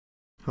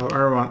Hello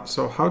everyone,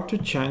 so how to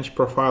change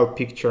profile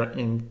picture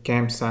in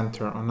Game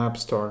Center on App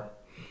Store.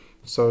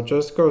 So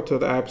just go to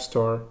the App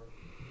Store,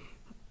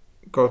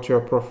 go to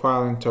your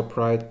profile in top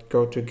right,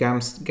 go to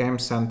Game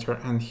Center,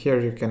 and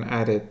here you can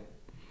edit.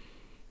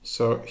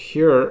 So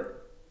here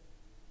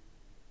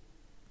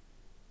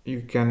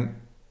you can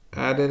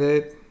edit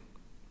it.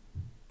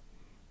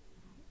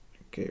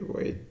 Okay,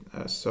 wait,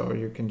 so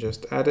you can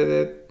just edit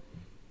it.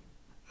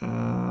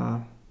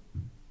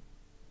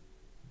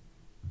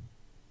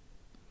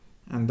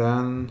 And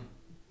then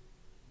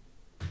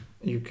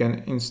you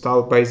can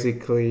install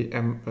basically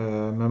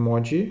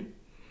MEMOJI.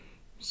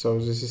 So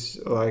this is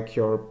like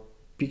your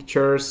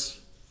pictures,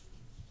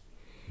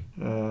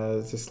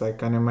 this is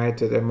like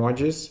animated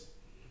emojis.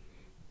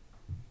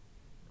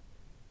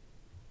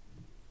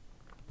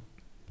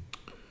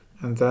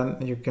 And then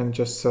you can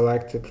just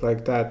select it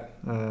like that.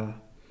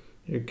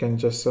 You can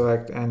just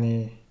select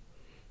any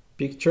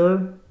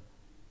picture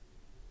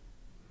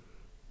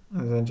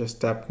and then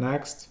just tap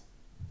next,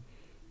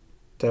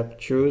 tap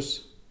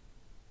choose,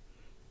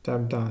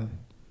 tap done,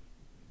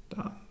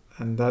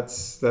 and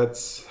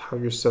that's how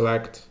you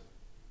select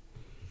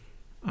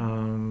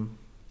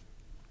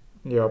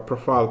your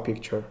profile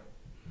picture.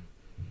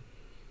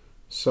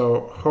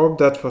 So hope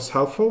that was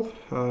helpful.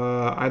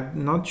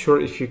 I'm not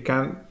sure if you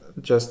can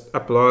just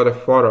upload a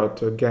photo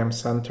to Game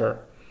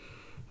Center.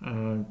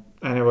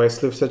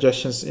 Anyways, leave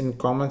suggestions in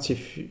comments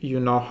if you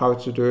know how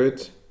to do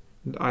it.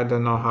 I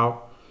don't know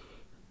how.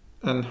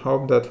 And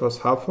hope that was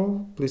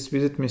helpful. Please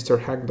visit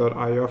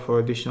mrhack.io for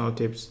additional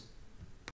tips.